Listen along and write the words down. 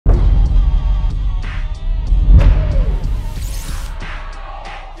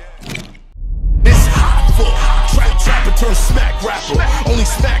rapper. Only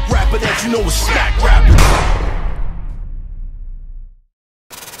smack rapper that you know is smack rapper.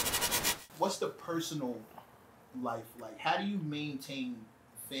 What's the personal life like? How do you maintain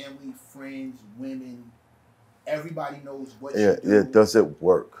family, friends, women? Everybody knows what you do. Yeah, does it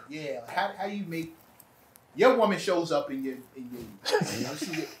work? Yeah, how do you make your woman shows up in your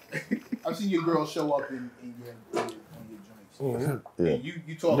I've seen your girl show up in your joints. Yeah. And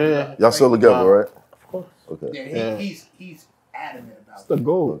you talk about y'all still together, right? Of course. Okay. Yeah, he's adamant about it's the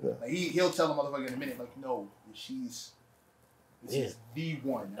goal. Okay. Like he'll tell the motherfucker in a minute, like, no, this is the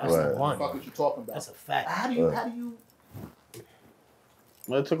one. That's the one. Fuck what you talking about. That's a fact. How do you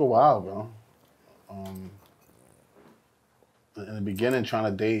Well, it took a while, bro. In the beginning, trying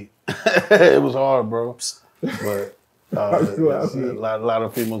to date, it was hard, bro. But a lot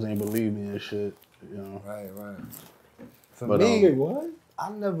of females ain't believe me and shit, you know. Right. For But, me, what? I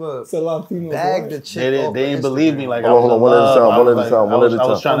never Latino bagged the chick. They didn't believe me. Like, hold on, one at a time. I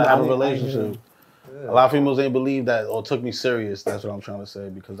was trying to have a relationship. A lot of females ain't believe that or took me serious. That's what I'm trying to say,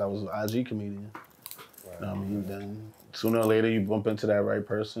 because I was an IG comedian. Right. You know what I mean? Then sooner or later you bump into that right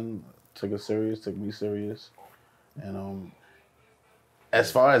person, took it serious, took me serious. And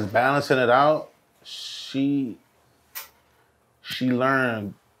as far as balancing it out, she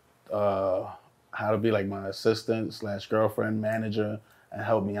learned how to be like my assistant / girlfriend, manager, and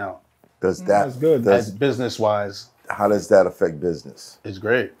help me out. That's good. That's business wise. How does that affect business? It's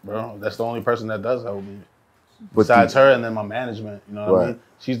great, bro. That's the only person that does help me. Besides her and then my management, you know what I mean?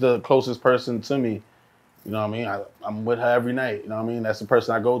 She's the closest person to me. You know what I mean? I'm with her every night, you know what I mean? That's the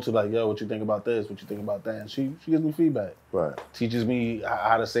person I go to, like, yo, what you think about this? What you think about that? And she gives me feedback. Right. Teaches me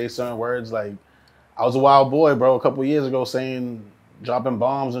how to say certain words. Like, I was a wild boy, bro, a couple of years ago dropping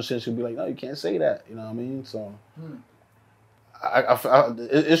bombs and shit. She'd be like, no, you can't say that, you know what I mean? So,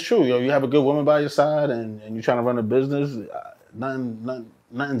 it's true, yo. You have a good woman by your side and you're trying to run a business,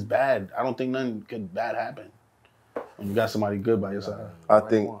 nothing's bad. I don't think nothing could bad happen when you got somebody good by your side. I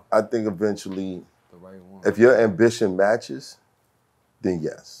think eventually, if your ambition matches, then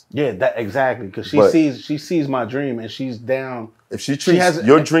yes. Yeah, that exactly. Because she sees my dream and she's down. If she treats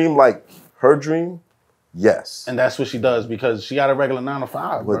your dream like her dream, yes. And that's what she does, because she got a regular 9 to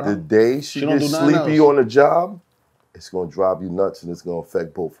 5. But bro. the day she gets sleepy on the job, it's gonna drive you nuts and it's gonna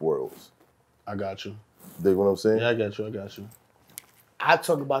affect both worlds. I got you. Dig what I'm saying? Yeah, I got you. I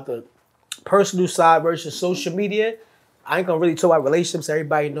talk about the personal side versus social media. I ain't gonna really talk about relationships.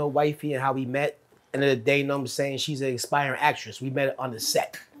 Everybody know wifey and how we met. End of the day, you know what I'm saying? She's an aspiring actress. We met on the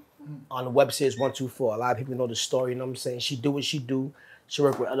set on the web series 124. A lot of people know the story, you know what I'm saying? She do what she do. She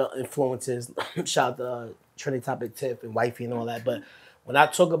work with other influencers. Shout out to Trinity Topic Tip and wifey and all that. But when I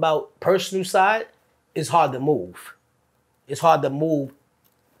talk about personal side, it's hard to move. It's hard to move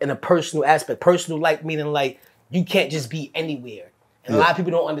in a personal aspect. Personal like meaning like you can't just be anywhere. And a lot of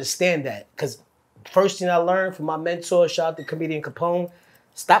people don't understand that. Because first thing I learned from my mentor, shout out to comedian Capone,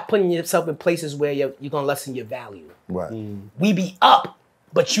 stop putting yourself in places where you're going to lessen your value. Right. We be up,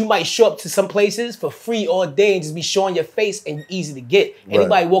 but you might show up to some places for free all day and just be showing your face and easy to get.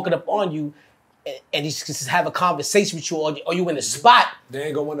 Anybody walking up on you and just have a conversation with you or you in a spot. They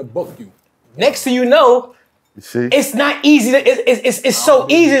ain't going to want to book you. Next thing you know, it's not easy. It's so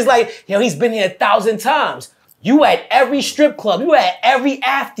easy. It's like, yo, he's been here 1,000 times. You at every strip club. You at every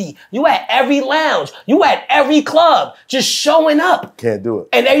afty. You at every lounge. You at every club. Just showing up. Can't do it.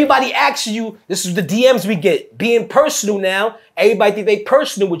 And everybody asks you, this is the DMs we get. Being personal now, everybody think they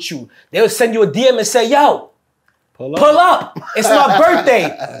personal with you. They'll send you a DM and say, yo, pull up. It's my birthday.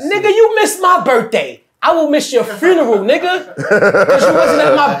 Nigga, you missed my birthday. I will miss your funeral, nigga. Because you wasn't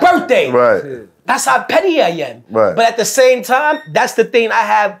at my birthday. Right. That's how petty I am. Right. But at the same time, that's the thing I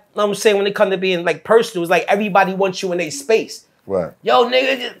have, you know what I'm saying, when it comes to being like personal, it's like everybody wants you in their space. Right. Yo,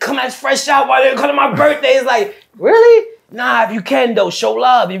 nigga, just come as fresh out while they come to my birthday. It's like, really? Nah, if you can though, show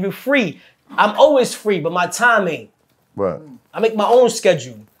love, if you're free. I'm always free, but my time ain't. Right. I make my own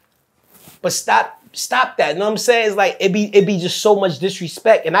schedule. But stop that. You know what I'm saying? It's like it be just so much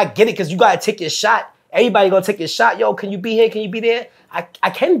disrespect. And I get it, because you gotta take your shot. Everybody gonna take your shot. Yo, can you be here? Can you be there? I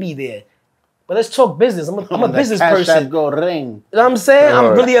can be there. But let's talk business. I'm a business person. Go ring. You know what I'm saying?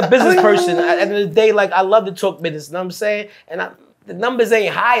 I'm really a business person. At the end of the day, like, I love to talk business. You know what I'm saying? And the numbers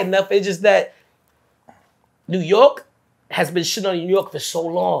ain't high enough. It's just that New York has been shitting on New York for so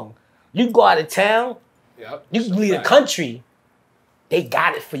long. You go out of town, you can leave the country. They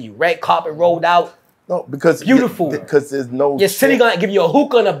got it for you. Red carpet rolled out. No, because beautiful. Because there's no. Your city gonna give you a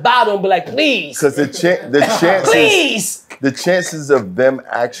hookah on the bottom and be like, please. Because the chances, please. the chances of them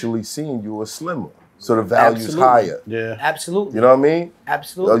actually seeing you are slimmer. so the value's Absolutely. higher. Yeah. Absolutely. You know what I mean?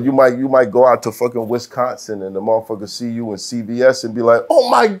 Absolutely. You might go out to fucking Wisconsin and the motherfucker see you in CVS and be like, "Oh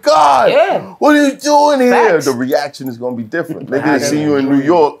my God, Yeah. what are you doing here?" Facts. The reaction is gonna be different. Nigga Had that to- see you in New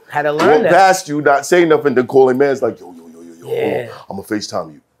York, Had to walk learn that. past you, not say nothing, then calling man's like, "Yo, Yeah. I'm gonna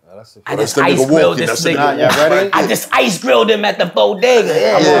FaceTime you." I That's just the nigga ice grilled walking, this that's the nigga. nigga. Ready? I just ice grilled him at the bodega.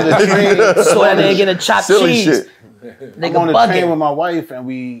 Yeah. I'm on the train. So that nigga get a chopped Silly cheese. shit. Nigga I'm on the train with bugging. my wife and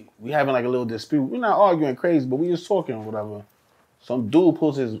we having like a little dispute. We're not arguing crazy, but we just talking or whatever. Some dude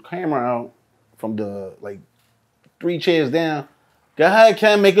pulls his camera out from the like 3 chairs down. Go ahead,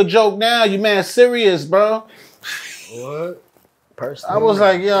 Ken, make a joke now. You man serious, bro. What? Personally. I was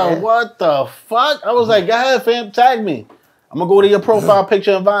like, yo, what the fuck? I was like, go ahead, fam, tag me. I'm gonna go to your profile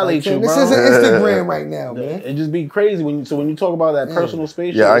picture and violate you, This bro. isn't Instagram right now, man. It just be crazy when you talk about that personal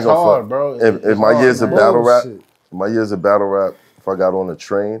space. Yeah, I ain't it's gonna hard, fuck. bro. In It's my hard, years of man. battle rap, Bullshit. if I got on a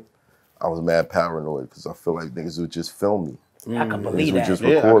train, I was mad paranoid because I feel like niggas would just film me. I can believe Niggas would that. just Yeah,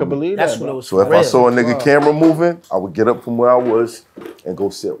 I record could me. believe That's that. what it Bro. was So if for I real. saw a nigga camera moving, I would get up from where I was and go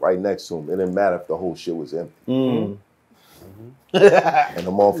sit right next to him. It didn't matter if the whole shit was empty. And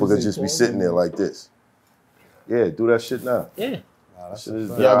the motherfucker just be sitting there like this. Yeah, do that shit now. Yeah. Shit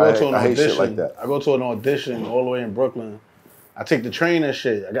is- Yeah, I go to an I hate audition. shit like that. I go to an audition all the way in Brooklyn. I take the train and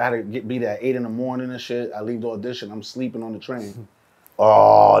shit. I gotta be there at 8 in the morning and shit. I leave the audition. I'm sleeping on the train.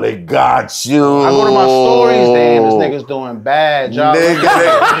 Oh, they got you. I go to my stories. Damn, this nigga's doing bad, y'all. Nigga.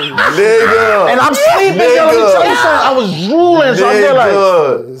 And I'm sleeping, yo. Let me tell you something. I was drooling, so I feel like,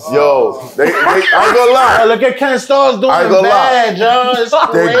 Nigga. Yo, I ain't gonna oh, lie. look at Ken Starr's doing I ain't gonna bad, y'all. It's They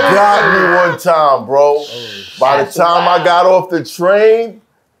crazy. got me one time, bro. By the time I got off the train,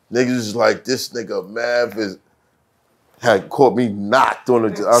 niggas was like, this nigga Mav had caught me knocked on the.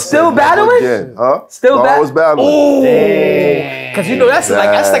 I Still said, battling? Again, huh? Still no, I battling? was battling. Because you know that's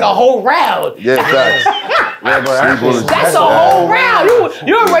like a whole round. Yeah, facts. Yeah, bro, Sleep on the- That's a whole round.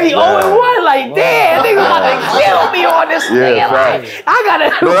 You already 0-1. Like, damn, nigga about to kill me on this Yeah, nigga. Like, facts. I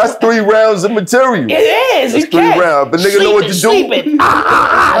gotta. No, that's 3 rounds of material. It is. That's You 3 can't. rounds. But nigga know what to do. Sleeping.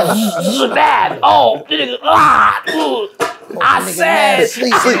 Bad. Oh, nigga. I said.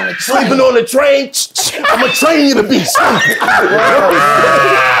 Sleeping on the train. I'ma train you to be sleeping.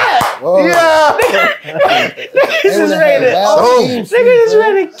 Yeah. Niggas is ready to. Oh. Niggas is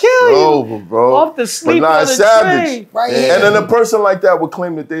ready to kill you. Over, bro. Off the sleep but nah, on it's the savage. train. Right And here. then a person like that would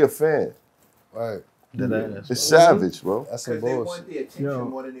claim that they a fan. Right. It's savage, bro. That's some Because they want bullshit. the attention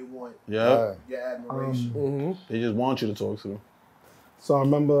more than they want Yeah, Right. your admiration. they just want you to talk to. So I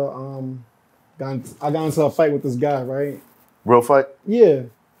remember I got into a fight with this guy, right? Real fight? Yeah.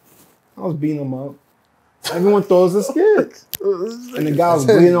 I was beating him up. Everyone throws a skit. And the guy was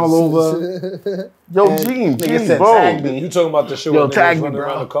bleeding all over. Yo, And Gene, said bro. tag me. You talking about the show? Yo, where niggas tag me, running bro.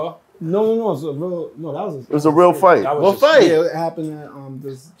 around the car? No, it's a real, no, that was It was a real fight. That was What just- fight? Yeah, it happened at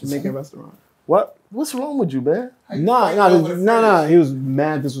this Jamaican restaurant. What? What's wrong with you, man? Nah. He was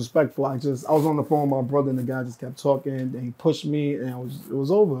mad disrespectful. I was on the phone with my brother and the guy just kept talking. Then he pushed me and it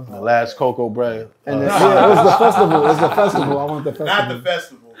was over. The last Cocoa bread. And then, yeah, it was the festival. It was the festival. I went to the festival. Not the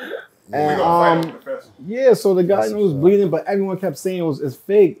festival. And, We're gonna fight over the festival. Yeah, so the guy was bleeding, but everyone kept saying it's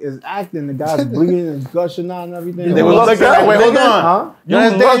fake, it's acting. The guy's bleeding and gushing out and everything. They were looking like, wait, hold on. Huh? You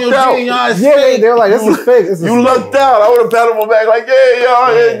that's lucked Daniel out. G, y'all is Yeah, fake. they were like, this is fake. This is You fake. lucked out. I would have patted him back like, yeah,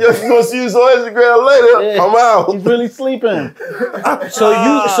 y'all, just gonna see you on Instagram later. Yeah. I'm out. He's really sleeping.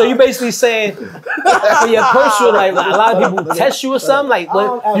 So you basically saying for your personal life, like, a lot of people test you or something. Like,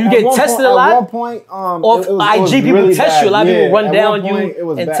 what, you get tested a At lot. one point, Or it was IG people really test bad. you. A lot of Yeah, people run at down one point, you it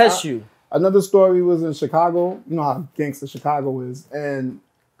was and bad. test you. Another story was in Chicago. You know how gangster Chicago is. And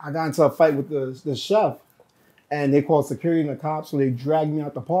I got into a fight with the chef. And they called security and the cops, so they dragged me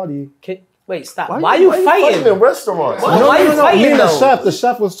out the party. Wait, stop. Why you fighting? in restaurants? Why you Me fighting and though? the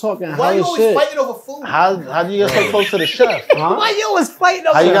chef was talking Why you hella always shit. fighting over food? How do you get so close to the chef? Why you always fighting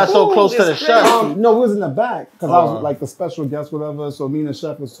over How you got so food? close to the It's chef? crazy. No, we was in the back because I was like the special guest, whatever. So me and the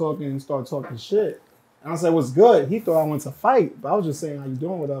chef was talking and started talking shit. And I said, "What's good?" He thought I went to fight, but I was just saying, "How you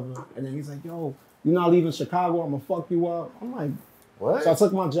doing?" Whatever. And then he's like, "Yo, you're not leaving Chicago. I'm gonna fuck you up." I'm like, What? so I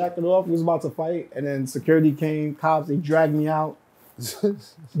took my jacket off. We was about to fight, and then security came, cops. They dragged me out the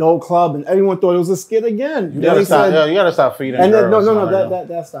whole club, and everyone thought it was a skit again. You gotta stop. You gotta stop feeding And then girls.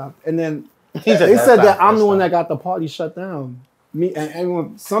 that stopped. And then He they said stopped, that I'm the one stopped. that got the party shut down. Me and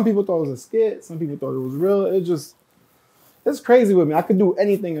everyone. Some people thought it was a skit. Some people thought it was real. It just It's crazy with me. I could do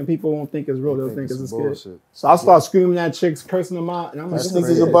anything and people won't think it's real. They'll think it's a skit. So I start screaming at chicks, cursing them out, and I'm like, this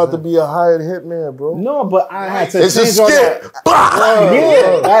nigga's about to be a hired hitman, bro. No, but I had to change all that.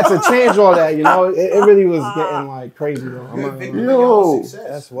 Yeah, I had to change all that. You know, it really was getting like crazy though. Yo,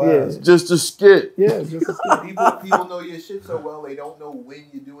 that's why. It's just a skit. Yeah, just a skit. People know your shit so well, they don't know when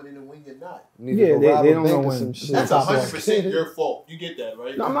you're doing it and when you're not. Yeah, they don't know when. That's 100% your fault. You get that,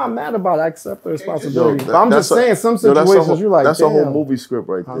 right? No, I'm not mad about it. I accept the responsibility. But I'm just saying, some situations you're like, that's a whole movie script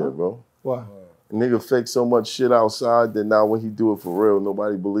right there, bro. What? A nigga fake so much shit outside that now when he do it for real,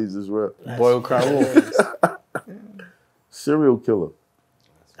 nobody believes it's real. Boy will cry wolf. Serial killer.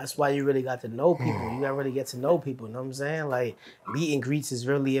 That's why you really got to know people. You gotta really get to know people, you know what I'm saying? Like, meet and greets is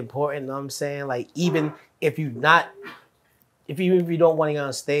really important, you know what I'm saying? Like, even if you don't want to get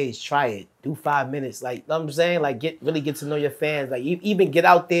on stage, try it. Do 5 minutes. Like, you know what I'm saying? Like, really get to know your fans. Like, even get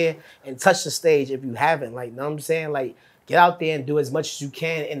out there and touch the stage if you haven't. Like, you know what I'm saying? Like, get out there and do as much as you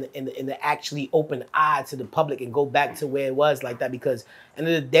can in the actually open eye to the public and go back to where it was like that. Because end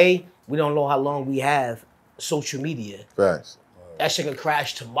of the day, we don't know how long we have social media. Facts. That shit can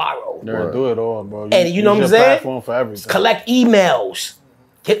crash tomorrow. They're do it all, bro. And you know what I'm saying? Platform for everything. Collect emails,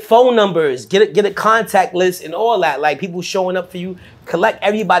 get phone numbers, get a contact list and all that. Like people showing up for you. Collect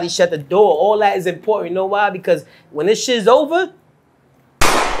everybody, shut the door. All that is important. You know why? Because when this shit's over,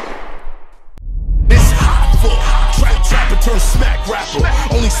 Trapper turn smack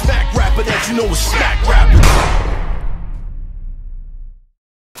rapper. Only smack rapper that you know is smack rapper.